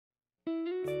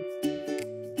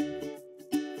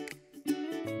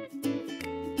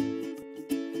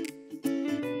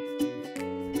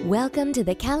Welcome to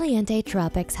the Caliente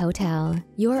Tropics Hotel,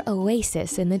 your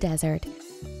oasis in the desert.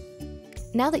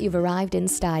 Now that you've arrived in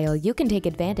style, you can take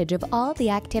advantage of all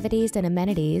the activities and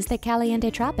amenities that Caliente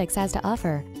Tropics has to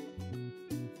offer.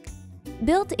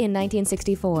 Built in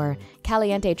 1964,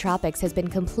 Caliente Tropics has been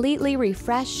completely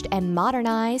refreshed and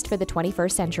modernized for the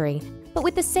 21st century, but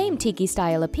with the same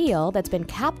tiki-style appeal that's been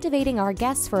captivating our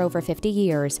guests for over 50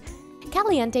 years.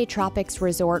 Caliente Tropics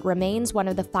Resort remains one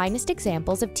of the finest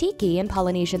examples of tiki and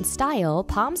Polynesian-style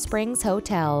Palm Springs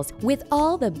hotels, with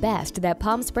all the best that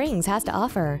Palm Springs has to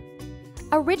offer.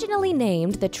 Originally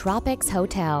named the Tropics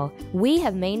Hotel, we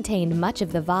have maintained much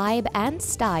of the vibe and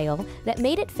style that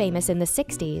made it famous in the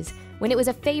 60s, when it was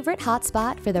a favorite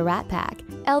hotspot for the Rat Pack,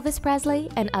 Elvis Presley,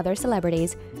 and other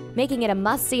celebrities, making it a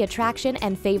must-see attraction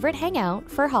and favorite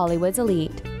hangout for Hollywood's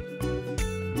elite.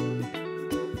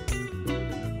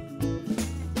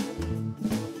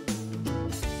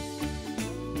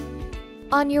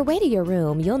 On your way to your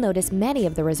room, you'll notice many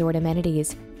of the resort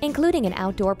amenities, including an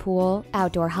outdoor pool,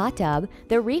 outdoor hot tub,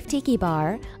 the Reef Tiki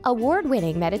Bar,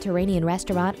 award-winning Mediterranean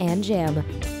restaurant, and gym.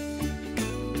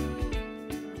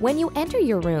 When you enter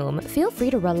your room, feel free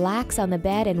to relax on the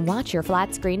bed and watch your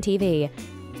flat-screen TV.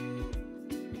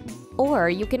 Or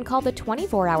you can call the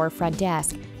 24-hour front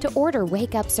desk to order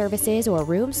wake-up services or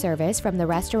room service from the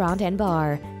restaurant and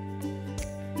bar.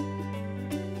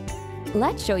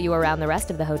 Let's show you around the rest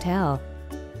of the hotel.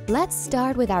 Let's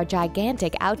start with our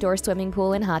gigantic outdoor swimming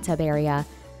pool and hot tub area.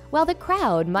 While the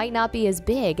crowd might not be as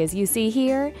big as you see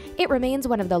here, it remains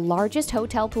one of the largest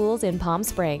hotel pools in Palm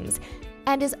Springs,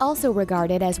 and is also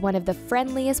regarded as one of the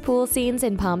friendliest pool scenes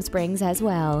in Palm Springs as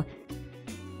well.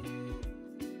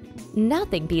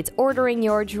 Nothing beats ordering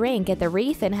your drink at the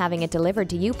Reef and having it delivered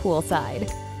to you poolside.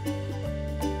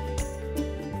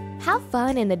 Have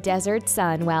fun in the desert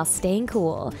sun while staying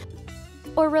cool.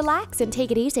 Or relax and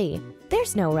take it easy.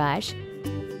 There's no rush.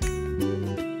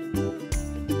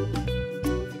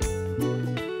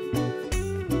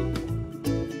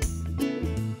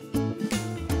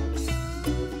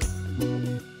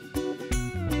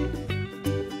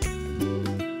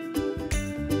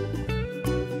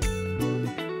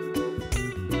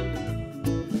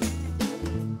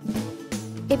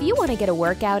 If you want to get a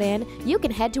workout in, you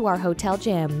can head to our hotel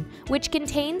gym, which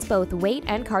contains both weight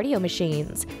and cardio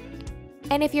machines.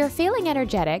 And if you're feeling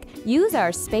energetic, use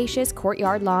our spacious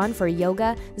courtyard lawn for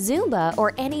yoga, Zumba,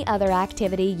 or any other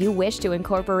activity you wish to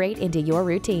incorporate into your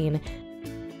routine.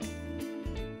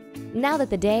 Now that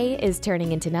the day is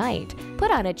turning into night, put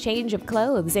on a change of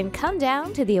clothes and come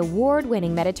down to the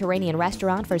award-winning Mediterranean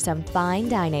restaurant for some fine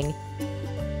dining.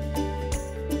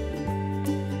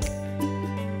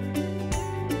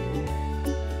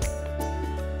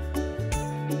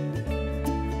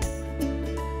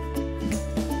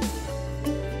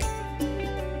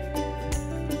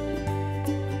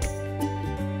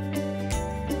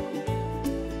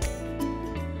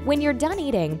 When you're done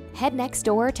eating, head next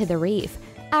door to the Reef,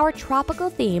 our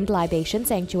tropical-themed libation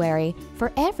sanctuary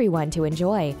for everyone to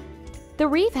enjoy. The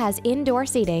Reef has indoor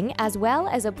seating as well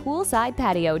as a poolside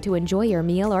patio to enjoy your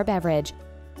meal or beverage.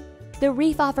 The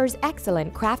Reef offers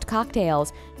excellent craft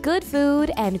cocktails, good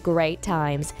food, and great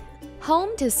times.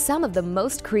 Home to some of the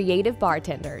most creative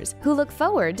bartenders who look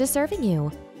forward to serving you.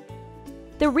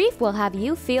 The Reef will have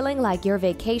you feeling like you're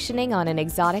vacationing on an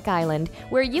exotic island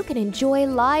where you can enjoy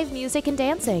live music and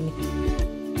dancing.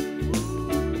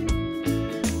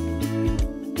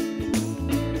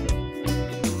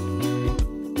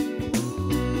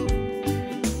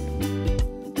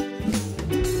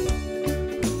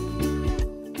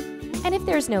 And if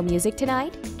there's no music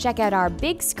tonight, check out our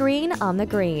big screen on the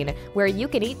green, where you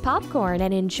can eat popcorn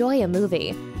and enjoy a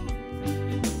movie.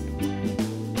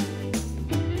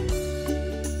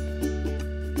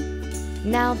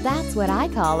 Now that's what I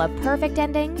call a perfect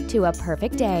ending to a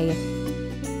perfect day.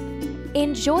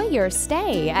 Enjoy your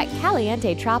stay at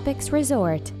Caliente Tropics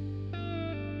Resort.